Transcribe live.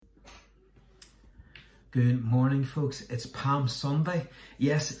Good morning, folks. It's Palm Sunday.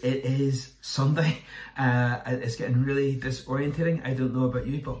 Yes, it is Sunday. It's getting really disorientating. I don't know about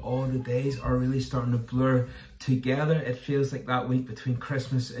you, but all the days are really starting to blur together. It feels like that week between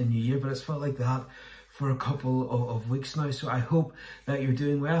Christmas and New Year, but it's felt like that for a couple of weeks now. So I hope that you're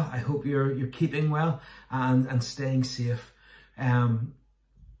doing well. I hope you're keeping well and staying safe.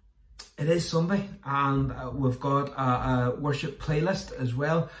 It is Sunday, and we've got a worship playlist as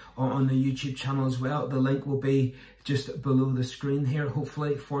well on the YouTube channel as well. The link will be just below the screen here,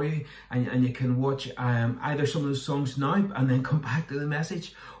 hopefully, for you, and you can watch either some of those songs now and then come back to the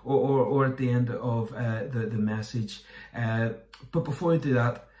message, or at the end of the message. But before we do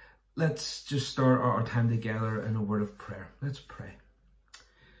that, let's just start our time together in a word of prayer. Let's pray.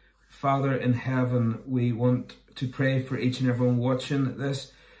 Father in heaven, we want to pray for each and everyone watching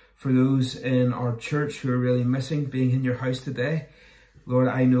this, for those in our church who are really missing being in your house today. Lord,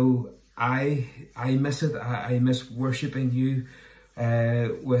 I know I miss it. I miss worshipping you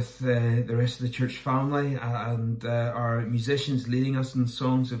with the rest of the church family and our musicians leading us in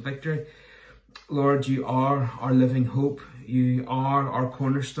songs of victory. Lord, you are our living hope. You are our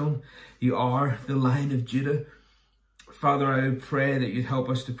cornerstone. You are the Lion of Judah. Father, I pray that you'd help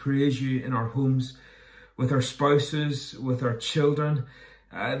us to praise you in our homes, with our spouses, with our children.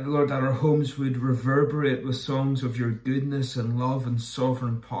 Lord, that our homes would reverberate with songs of your goodness and love and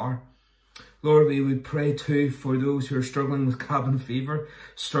sovereign power. Lord, we would pray too for those who are struggling with cabin fever,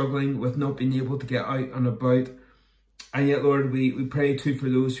 struggling with not being able to get out and about. And yet, Lord, we pray too for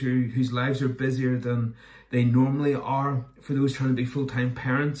those whose lives are busier than they normally are, for those trying to be full-time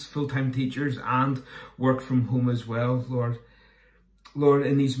parents, full-time teachers, and work from home as well, Lord. Lord,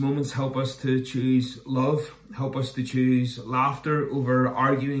 in these moments, help us to choose love. Help us to choose laughter over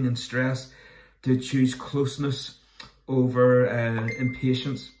arguing and stress, to choose closeness over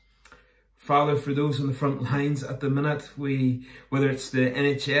impatience. Father, for those on the front lines at the minute, whether it's the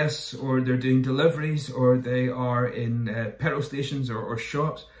NHS or they're doing deliveries or they are in petrol stations or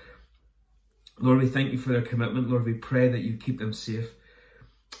shops, Lord, we thank you for their commitment. Lord, we pray that you keep them safe.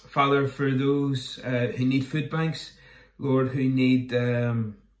 Father, for those who need food banks, Lord, who need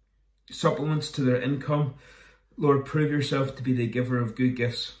supplements to their income, Lord, prove yourself to be the giver of good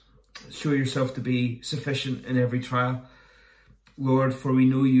gifts. Show yourself to be sufficient in every trial. Lord, for we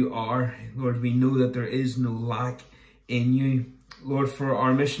know you are. Lord, we know that there is no lack in you. Lord, for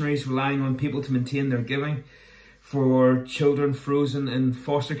our missionaries relying on people to maintain their giving, for children frozen in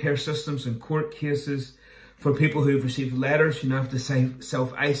foster care systems and court cases, for people who've received letters who now have to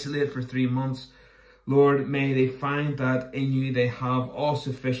self-isolate for 3 months, Lord, may they find that in you they have all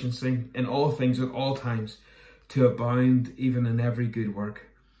sufficiency in all things at all times to abound even in every good work.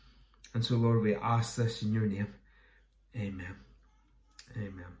 And so, Lord, we ask this in your name. Amen.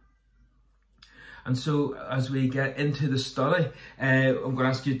 Amen. And so, as we get into the study, I'm going to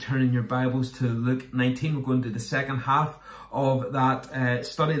ask you to turn in your Bibles to Luke 19. We're going to the second half of that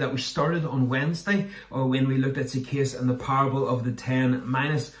study that we started on Wednesday, when we looked at Zacchaeus and the parable of the 10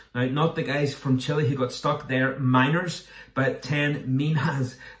 minas. Now, not the guys from Chile who got stuck there, miners, but 10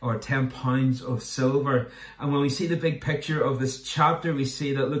 minas, or 10 pounds of silver. And when we see the big picture of this chapter, we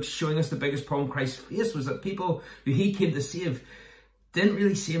see that Luke's showing us the biggest problem Christ faced was that people who he came to save didn't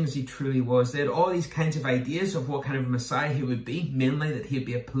really see him as he truly was. They had all these kinds of ideas of what kind of Messiah he would be, mainly that he would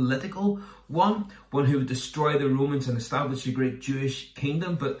be a political one who would destroy the Romans and establish a great Jewish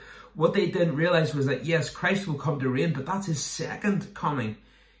kingdom. But what they didn't realize was that, yes, Christ will come to reign, but that's his second coming.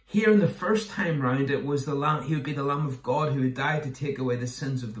 Here in the first time round, it was the Lamb, he would be the Lamb of God who would die to take away the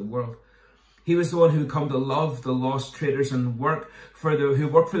sins of the world. He was the one who would come to love the lost traitors and who work for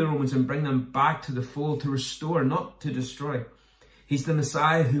the Romans and bring them back to the fold, to restore, not to destroy. He's the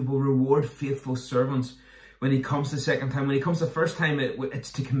Messiah who will reward faithful servants when he comes the second time. When he comes the first time,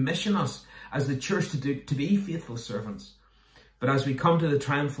 it's to commission us as the church to be faithful servants. But as we come to the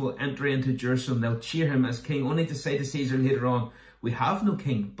triumphal entry into Jerusalem, they'll cheer him as king, only to say to Caesar later on, we have no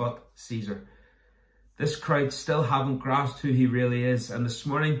king but Caesar. This crowd still haven't grasped who he really is. And this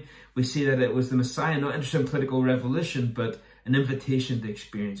morning, we see that it was the Messiah, not interested in political revolution, but an invitation to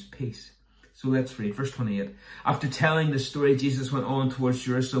experience peace. So let's read verse 28. After telling the story, Jesus went on towards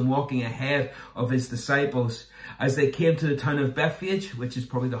Jerusalem, walking ahead of his disciples. As they came to the town of Bethphage, which is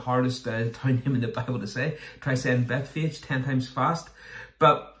probably the hardest town name in the Bible to say, try saying Bethphage 10 times fast.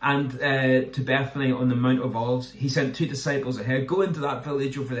 To Bethany on the Mount of Olives, he sent 2 disciples ahead. Go into that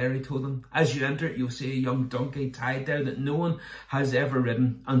village over there, he told them. As you enter it, you'll see a young donkey tied there that no one has ever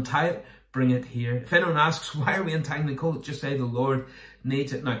ridden. Untie it, bring it here. If anyone asks, why are we untangling the colt? Just say the Lord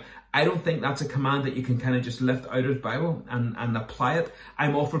needs it. Now, I don't think that's a command that you can kind of just lift out of the Bible and apply it.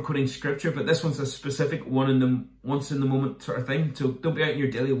 I'm all for quoting scripture, but this one's a specific once in the moment sort of thing. So don't be out in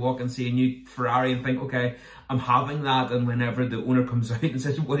your daily walk and see a new Ferrari and think, okay, I'm having that. And whenever the owner comes out and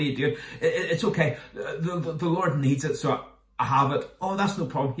says, what are you doing? It's okay. The Lord needs it, so I have it. Oh, that's no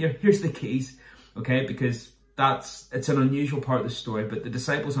problem. Here's the keys. Okay, because it's an unusual part of the story, but the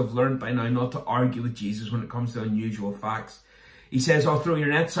disciples have learned by now not to argue with Jesus when it comes to unusual facts. He says, "I'll throw your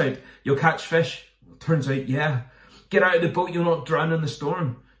nets out, you'll catch fish." Turns out, yeah. "Get out of the boat, you'll not drown in the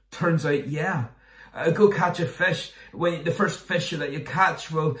storm." Turns out, yeah. Go catch a fish. When the first fish that you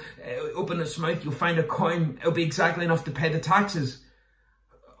catch will open its mouth, you'll find a coin. It'll be exactly enough to pay the taxes.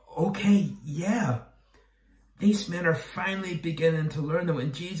 Okay, yeah. These men are finally beginning to learn that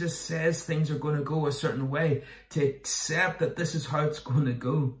when Jesus says things are going to go a certain way, to accept that this is how it's going to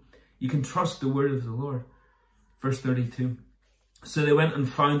go. You can trust the word of the Lord. Verse 32. "So they went and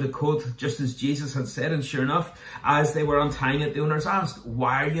found the colt just as Jesus had said, and sure enough, as they were untying it, the owners asked,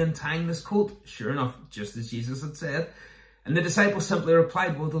 'Why are you untying this colt?' Sure enough, just as Jesus had said. And the disciples simply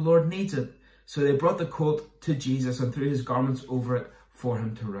replied, 'Well, the Lord needs it.' So they brought the colt to Jesus and threw his garments over it for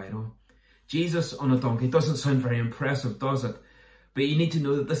him to ride on." Jesus on a donkey doesn't sound very impressive, does it? But you need to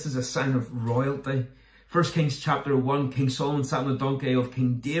know that this is a sign of royalty. 1 Kings chapter 1, King Solomon sat on a donkey of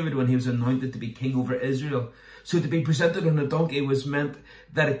King David when he was anointed to be king over Israel. So to be presented on a donkey was meant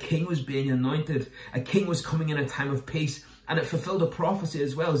that a king was being anointed. A king was coming in a time of peace. And it fulfilled a prophecy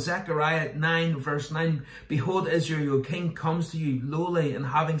as well. Zechariah 9 verse 9. "Behold, Israel, your king comes to you lowly and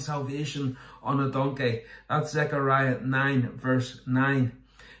having salvation on a donkey." That's Zechariah 9 verse 9.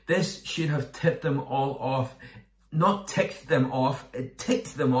 This should have tipped them all off. Not ticked them off, it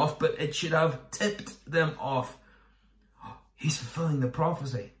ticked them off, but it should have tipped them off. He's fulfilling the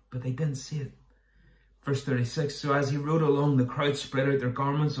prophecy, but they didn't see it. Verse 36, "So as he rode along, the crowd spread out their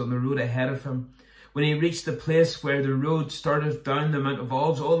garments on the road ahead of him. When he reached the place where the road started down the Mount of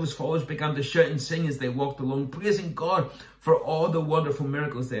Olives, all of his followers began to shout and sing as they walked along, praising God for all the wonderful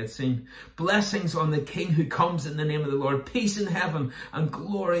miracles they had seen. 'Blessings on the King who comes in the name of the Lord, peace in heaven and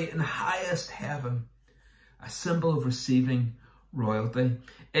glory in highest heaven.'" A symbol of receiving royalty.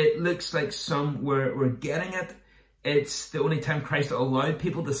 It looks like some were getting it. It's the only time Christ allowed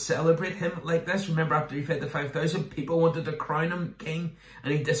people to celebrate him like this. Remember, after he fed the 5,000, people wanted to crown him king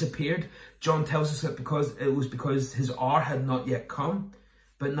and he disappeared. John tells us that it was because his hour had not yet come,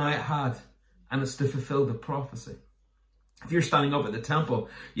 but now it had, and it's to fulfill the prophecy. If you're standing up at the temple,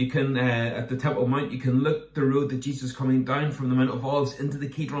 you can, at the Temple Mount, you can look the road that Jesus is coming down from the Mount of Olives into the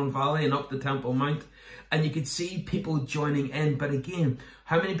Kidron Valley and up the Temple Mount, and you could see people joining in. But again,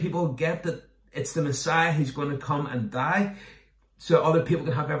 how many people get that it's the Messiah who's going to come and die so other people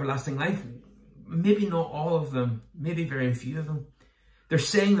can have everlasting life? Maybe not all of them, maybe very few of them. They're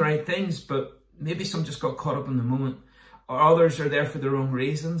saying the right things, but maybe some just got caught up in the moment, or others are there for their own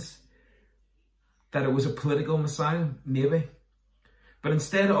reasons. That it was a political Messiah, maybe. But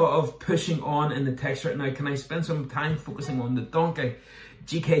instead of pushing on in the text right now, can I spend some time focusing on the donkey?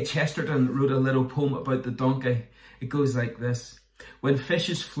 G.K. Chesterton wrote a little poem about the donkey. It goes like this. "When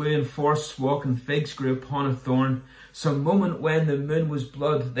fishes flew and forests walk and figs grew upon a thorn, some moment when the moon was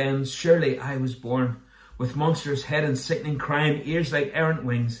blood, then surely I was born. With monstrous head and sickening crime, ears like errant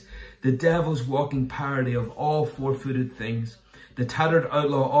wings, the devil's walking parody of all four-footed things. The tattered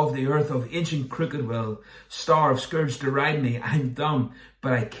outlaw of the earth, of ancient crooked will, star of scourge deride me, I'm dumb,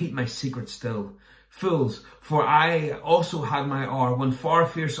 but I keep my secret still. Fools, for I also had my hour, one far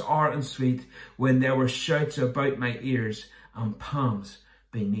fiercer hour and sweet, when there were shouts about my ears, and palms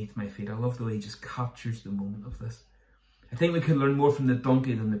beneath my feet." I love the way he just captures the moment of this. I think we could learn more from the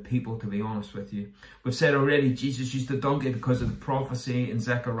donkey than the people, to be honest with you. We've said already, Jesus used the donkey because of the prophecy in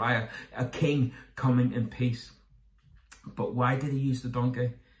Zechariah, a king coming in peace. But why did he use the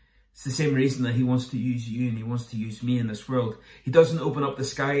donkey? It's the same reason that he wants to use you and he wants to use me in this world. He doesn't open up the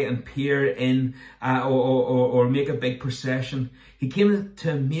sky and peer in or make a big procession. He came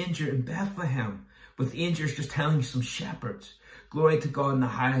to a manger in Bethlehem with angels just telling some shepherds, "Glory to God in the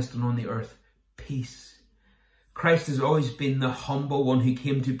highest, and on the earth, peace." Christ has always been the humble one who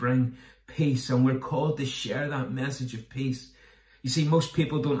came to bring peace, and we're called to share that message of peace. You see, most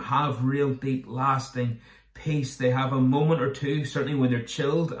people don't have real, deep, lasting peace. They have a moment or two, certainly when they're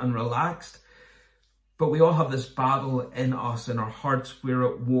chilled and relaxed. But we all have this battle in us, in our hearts. We're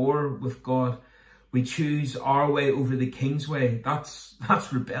at war with God. We choose our way over the King's way. That's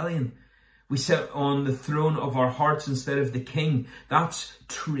rebellion. We sit on the throne of our hearts instead of the King. That's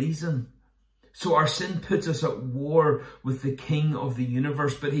treason. So our sin puts us at war with the King of the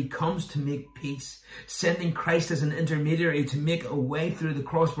universe, but he comes to make peace, sending Christ as an intermediary to make a way through the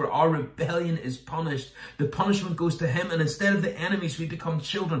cross where our rebellion is punished. The punishment goes to him, and instead of the enemies, we become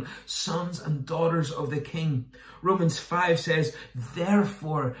children, sons and daughters of the King. Romans 5 says,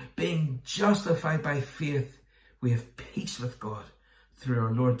 therefore, being justified by faith, we have peace with God through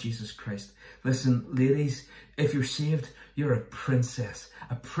our Lord Jesus Christ. Listen, ladies, if you're saved, you're a princess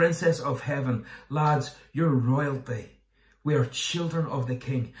of heaven. Lads, you're royalty. We are children of the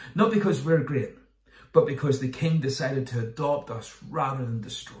King, not because we're great, but because the King decided to adopt us rather than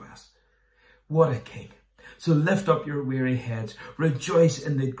destroy us. What a King. So lift up your weary heads. Rejoice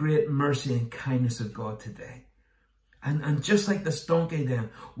in the great mercy and kindness of God today. And just like this donkey then,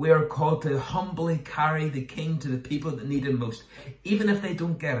 we are called to humbly carry the King to the people that need him most. Even if they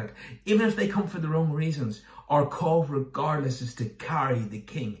don't get it, even if they come for the wrong reasons, our call regardless is to carry the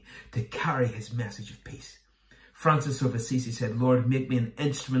King, to carry his message of peace. Francis of Assisi said, Lord, make me an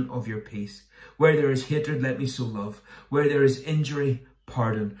instrument of your peace. Where there is hatred, let me sow love. Where there is injury,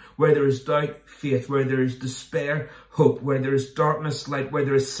 pardon. Where there is doubt, faith. Where there is despair, hope. Where there is darkness, light. Where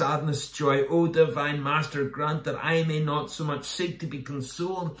there is sadness, joy. O divine Master, grant that I may not so much seek to be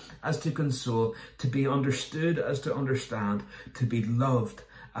consoled as to console, to be understood as to understand, to be loved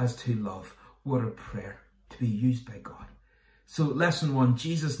as to love. What a prayer to be used by God. So lesson 1,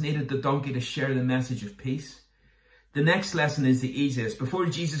 Jesus needed the donkey to share the message of peace. The next lesson is the easiest. Before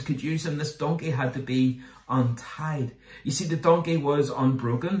Jesus could use him, this donkey had to be untied. You see, the donkey was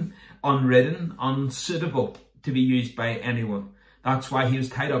unbroken, unridden, unsuitable to be used by anyone. That's why he was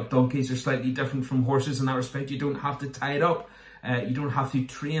tied up. Donkeys are slightly different from horses in that respect. You don't have to tie it up. You don't have to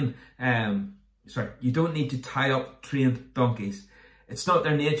train. You don't need to tie up trained donkeys. It's not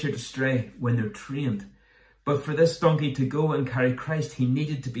their nature to stray when they're trained. But for this donkey to go and carry Christ, he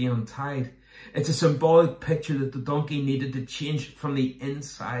needed to be untied. It's a symbolic picture that the donkey needed to change from the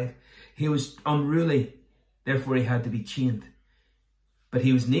inside. He was unruly, therefore he had to be chained. But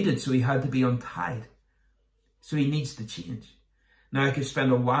he was needed, so he had to be untied. So he needs to change. Now I could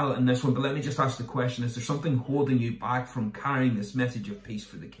spend a while on this one, but let me just ask the question, is there something holding you back from carrying this message of peace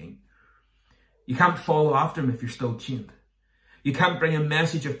for the King? You can't follow after him if you're still chained. You can't bring a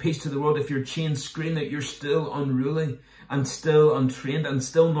message of peace to the world if you're chained, scream that you're still unruly and still untrained and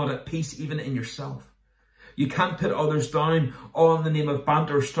still not at peace even in yourself. You can't put others down all in the name of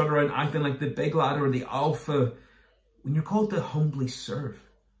banter or strut around acting like the big lad or the alpha when you're called to humbly serve.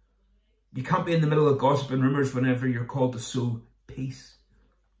 You can't be in the middle of gossip and rumours whenever you're called to sow peace.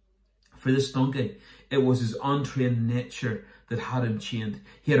 For this donkey, it was his untrained nature that had him chained.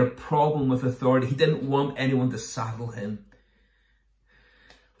 He had a problem with authority. He didn't want anyone to saddle him.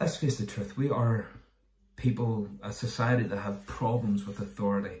 Let's face the truth, we are people, a society that have problems with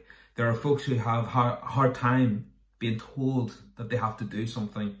authority. There are folks who have a hard time being told that they have to do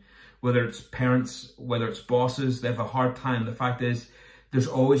something. Whether it's parents, whether it's bosses, they have a hard time. The fact is, there's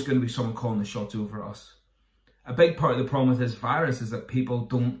always going to be someone calling the shots over us. A big part of the problem with this virus is that people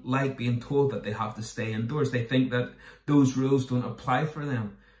don't like being told that they have to stay indoors. They think that those rules don't apply for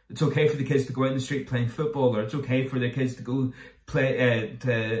them. It's okay for the kids to go out in the street playing football, or it's okay for the kids to go play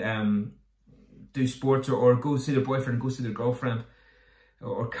do sports, or go see their boyfriend, go see their girlfriend,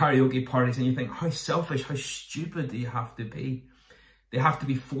 or karaoke parties, and you think, how selfish, how stupid do you have to be? They have to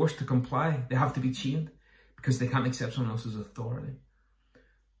be forced to comply. They have to be chained because they can't accept someone else's authority.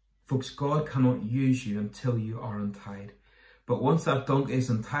 Folks, God cannot use you until you are untied. But once that donkey is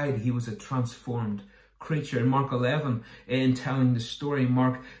untied, he was a transformed creature. In Mark 11, in telling the story,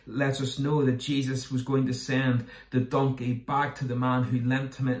 Mark lets us know that Jesus was going to send the donkey back to the man who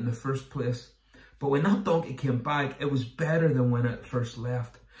lent him it in the first place. But when that donkey came back, it was better than when it first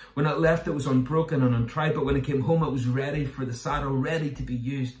left. When it left, it was unbroken and untried, but when it came home, it was ready for the saddle, ready to be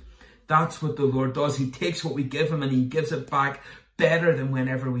used. That's what the Lord does. He takes what we give him and he gives it back better than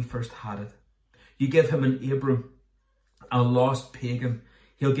whenever we first had it. You give him an Abram, a lost pagan.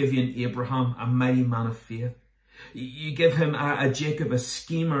 He'll give you an Abraham, a mighty man of faith. You give him a Jacob, a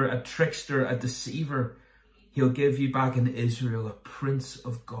schemer, a trickster, a deceiver. He'll give you back an Israel, a prince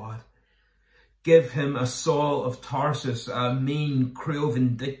of God. Give him a Saul of Tarsus, a mean, cruel,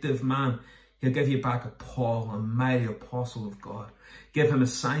 vindictive man. He'll give you back a Paul, a mighty apostle of God. Give him a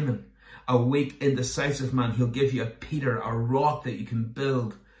Simon, a weak, indecisive man. He'll give you a Peter, a rock that you can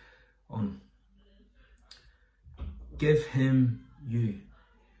build on. Give him you,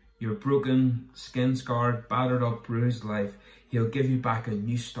 your broken, skin-scarred, battered up, bruised life. He'll give you back a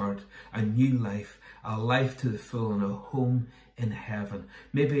new start, a new life, a life to the full, and a home in heaven.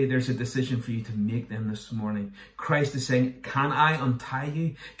 Maybe there's a decision for you to make then this morning. Christ is saying, can I untie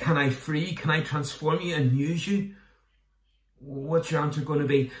you? Can I free you? Can I transform you and use you? What's your answer going to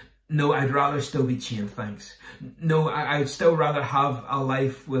be? No, I'd rather still be chained, thanks. No, I'd still rather have a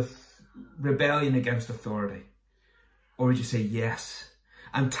life with rebellion against authority. Or would you say, yes,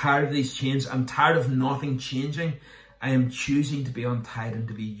 I'm tired of these chains. I'm tired of nothing changing. I am choosing to be untied and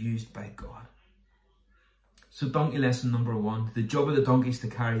to be used by God. So donkey lesson number 1, the job of the donkey is to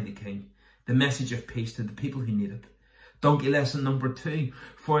carry the king, the message of peace to the people who need it. Donkey lesson number 2,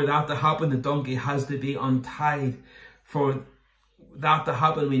 for that to happen, the donkey has to be untied. For that to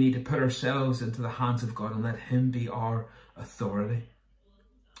happen, we need to put ourselves into the hands of God and let him be our authority.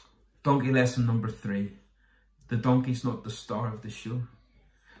 Donkey lesson number 3, the donkey's not the star of the show.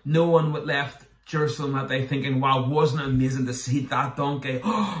 No one left Jerusalem that day thinking, wow, wasn't it amazing to see that donkey?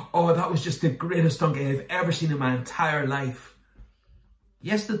 Oh, that was just the greatest donkey I've ever seen in my entire life.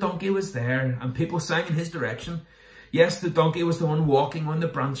 Yes, the donkey was there and people sang in his direction. Yes, the donkey was the one walking on the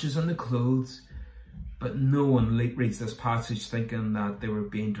branches and the clothes. But no one reads this passage thinking that they were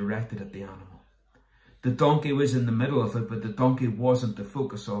being directed at the animal. The donkey was in the middle of it, but the donkey wasn't the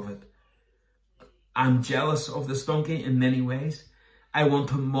focus of it. I'm jealous of this donkey in many ways. I want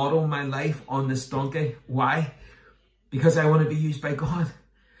to model my life on this donkey. Why? Because I want to be used by God.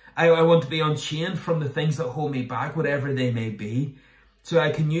 I want to be unchained from the things that hold me back, whatever they may be, so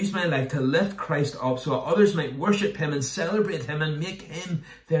I can use my life to lift Christ up so others might worship him and celebrate him and make him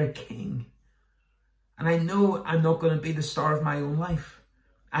their king. And I know I'm not going to be the star of my own life.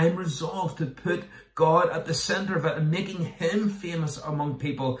 I'm resolved to put God at the center of it and making him famous among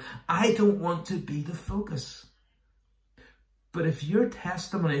people. I don't want to be the focus. But if your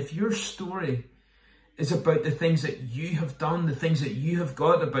testimony, if your story is about the things that you have done, the things that you have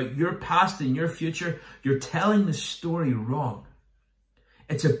got, about your past and your future, you're telling the story wrong.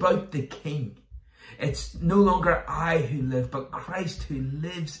 It's about the King. It's no longer I who live, but Christ who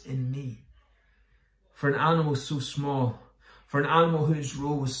lives in me. For an animal so small, for an animal whose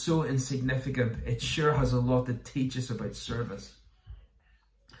role was so insignificant, it sure has a lot to teach us about service.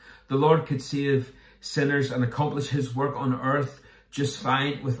 The Lord could save sinners and accomplish his work on earth just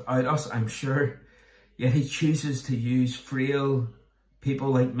fine without us, I'm sure. Yet he chooses to use frail people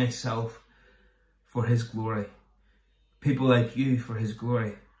like myself for his glory. People like you for his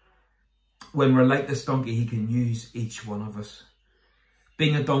glory. When we're like this donkey, he can use each one of us.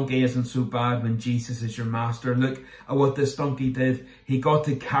 Being a donkey isn't so bad when Jesus is your master. Look at what this donkey did. He got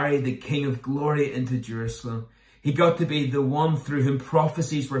to carry the King of Glory into Jerusalem. He got to be the one through whom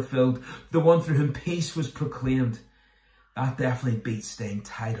prophecies were filled, the one through whom peace was proclaimed. That definitely beats staying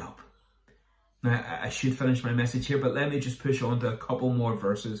tied up. Now, I should finish my message here, but let me just push on to a couple more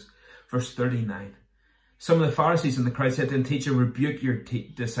verses. Verse 39. Some of the Pharisees in the crowd said to him, "Teacher, rebuke your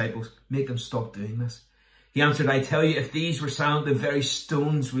disciples. Make them stop doing this." He answered, "I tell you, if these were silent, the very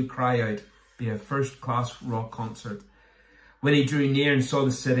stones would cry out." Be a first-class rock concert. When he drew near and saw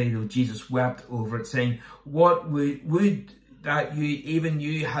the city, though, Jesus wept over it, saying, "What would that you, even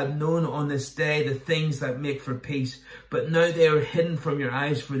you, had known on this day the things that make for peace. But now they are hidden from your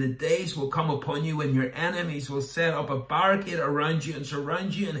eyes, for the days will come upon you when your enemies will set up a barricade around you and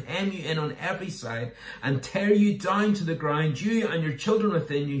surround you and hem you in on every side and tear you down to the ground, you and your children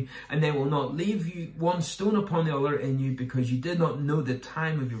within you, and they will not leave you one stone upon the other in you, because you did not know the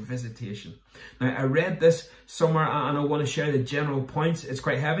time of your visitation." Now, I read this somewhere and I want to share the general points. It's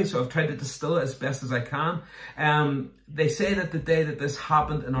quite heavy, so I've tried to distill it as best as I can. They say that the day that this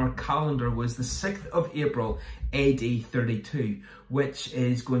happened in our calendar was the 6th of April, AD 32, which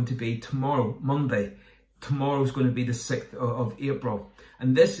is going to be tomorrow, Monday. Tomorrow is going to be the 6th of April.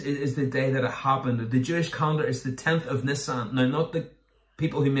 And this is the day that it happened. The Jewish calendar is the 10th of Nisan. Now, not the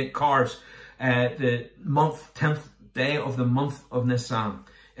people who make cars. The 10th day of the month of Nisan.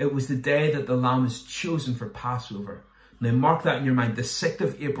 It was the day that the Lamb was chosen for Passover. Now mark that in your mind, the 6th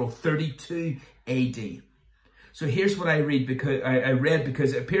of April, 32 AD. So here's what I read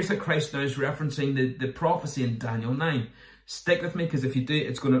because it appears that Christ now is referencing the prophecy in Daniel 9. Stick with me, because if you do,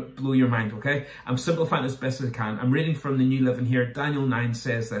 it's going to blow your mind, okay? I'm simplifying as best as I can. I'm reading from the New Living here. Daniel 9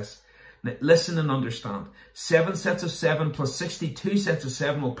 says this. Now, listen and understand. 7 sets of 7 plus 62 sets of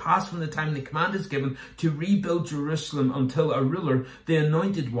 7 will pass from the time the command is given to rebuild Jerusalem until a ruler, the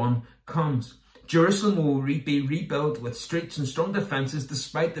Anointed One, comes. Jerusalem will be rebuilt with streets and strong defences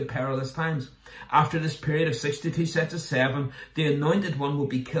despite the perilous times. After this period of 62 sets of 7, the Anointed One will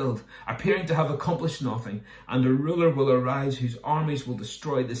be killed, appearing to have accomplished nothing, and a ruler will arise whose armies will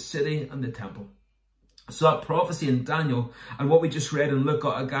destroy the city and the temple. So that prophecy in Daniel and what we just read in Luke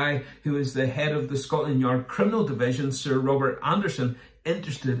got a guy who is the head of the Scotland Yard Criminal Division, Sir Robert Anderson,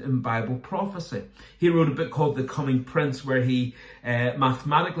 interested in Bible prophecy. He wrote a book called The Coming Prince, where he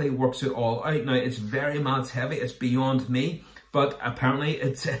mathematically works it all out. Now, it's very maths heavy. It's beyond me, but apparently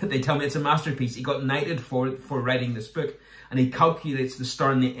they tell me it's a masterpiece. He got knighted for writing this book, and he calculates the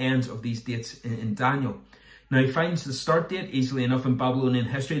start and the ends of these dates in Daniel. Now, he finds the start date easily enough in Babylonian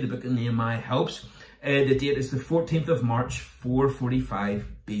history. The book of Nehemiah helps. The date is the 14th of March, 445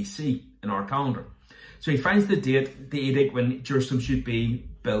 BC in our calendar. So he finds the date, the edict when Jerusalem should be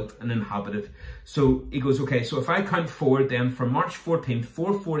built and inhabited. So he goes, okay, so if I count forward then from March 14th,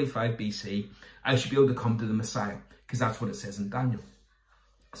 445 BC, I should be able to come to the Messiah, because that's what it says in Daniel.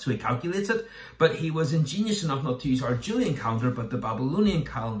 So he calculates it, but he was ingenious enough not to use our Julian calendar, but the Babylonian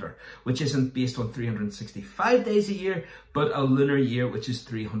calendar, which isn't based on 365 days a year, but a lunar year, which is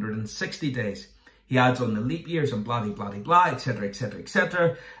 360 days. He adds on the leap years and blah, blah, blah, blah, etc., etc.,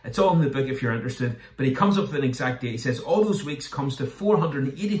 etc. It's all in the book if you're interested. But he comes up with an exact date. He says all those weeks comes to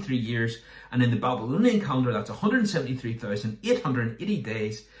 483 years. And in the Babylonian calendar, that's 173,880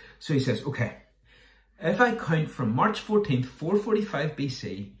 days. So he says, okay, if I count from March 14th, 445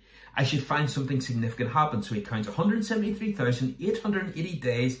 BC, I should find something significant happen. So he counts 173,880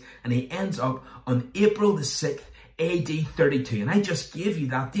 days, and he ends up on April the 6th, AD 32. And I just gave you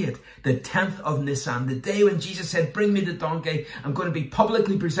that date, the 10th of Nisan, the day when Jesus said, bring me the donkey, I'm going to be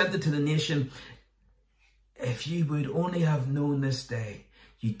publicly presented to the nation. If you would only have known this day,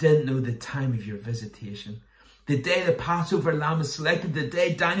 you didn't know the time of your visitation. The day the Passover lamb was selected, the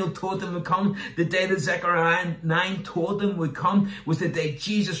day Daniel told them would come, the day that Zechariah 9 told them would come, was the day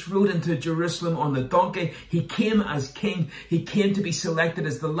Jesus rode into Jerusalem on the donkey. He came as king. He came to be selected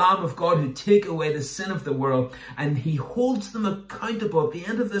as the Lamb of God who take away the sin of the world. And he holds them accountable at the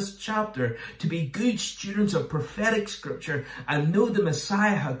end of this chapter to be good students of prophetic scripture and know the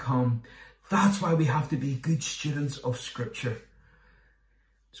Messiah had come. That's why we have to be good students of scripture.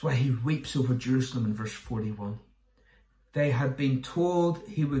 That's why he weeps over Jerusalem in verse 41. They had been told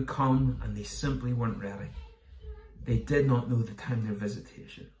he would come and they simply weren't ready. They did not know the time of their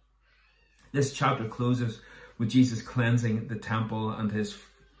visitation. This chapter closes with Jesus cleansing the temple, and this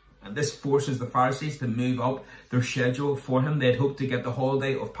forces the Pharisees to move up their schedule for him. They had hoped to get the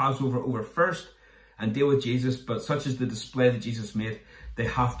holiday of Passover over first and deal with Jesus, but such is the display that Jesus made, they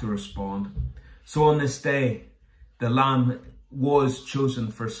have to respond. So on this day, the lamb was chosen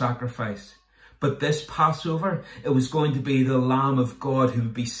for sacrifice. But this Passover, it was going to be the Lamb of God who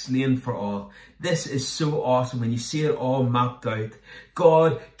would be slain for all. This is so awesome when you see it all mapped out.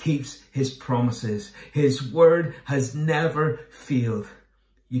 God keeps his promises. His word has never failed.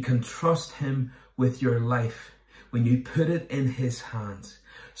 You can trust him with your life when you put it in his hands.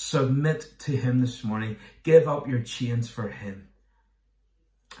 Submit to him this morning. Give up your chains for him.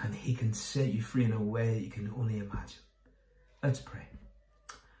 And he can set you free in a way that you can only imagine. Let's pray.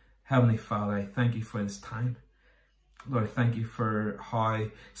 Heavenly Father, I thank you for this time. Lord, thank you for how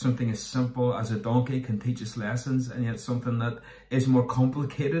something as simple as a donkey can teach us lessons, and yet something that is more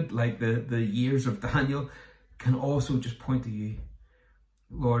complicated, like the years of Daniel, can also just point to you.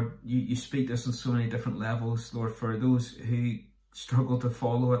 Lord, you speak to us on so many different levels. Lord, for those who struggle to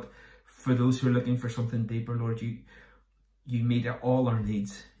follow it, for those who are looking for something deeper, Lord, you meet all our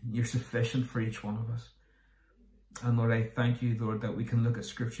needs. You're sufficient for each one of us. And Lord, I thank you, Lord, that we can look at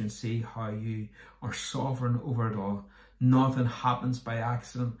scripture and see how you are sovereign over it all. Nothing happens by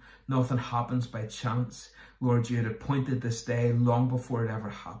accident. Nothing happens by chance. Lord, you had appointed this day long before it ever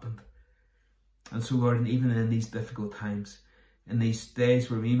happened. And so, Lord, and even in these difficult times, in these days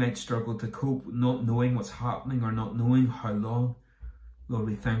where we might struggle to cope, not knowing what's happening or not knowing how long, Lord,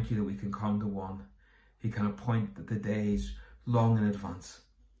 we thank you that we can come to one who can appoint the days long in advance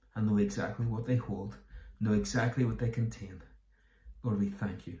and know exactly what they hold. Know exactly what they contain. Lord, we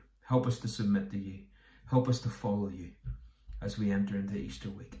thank you. Help us to submit to you. Help us to follow you as we enter into Easter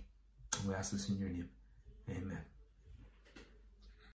week. And we ask this in your name. Amen.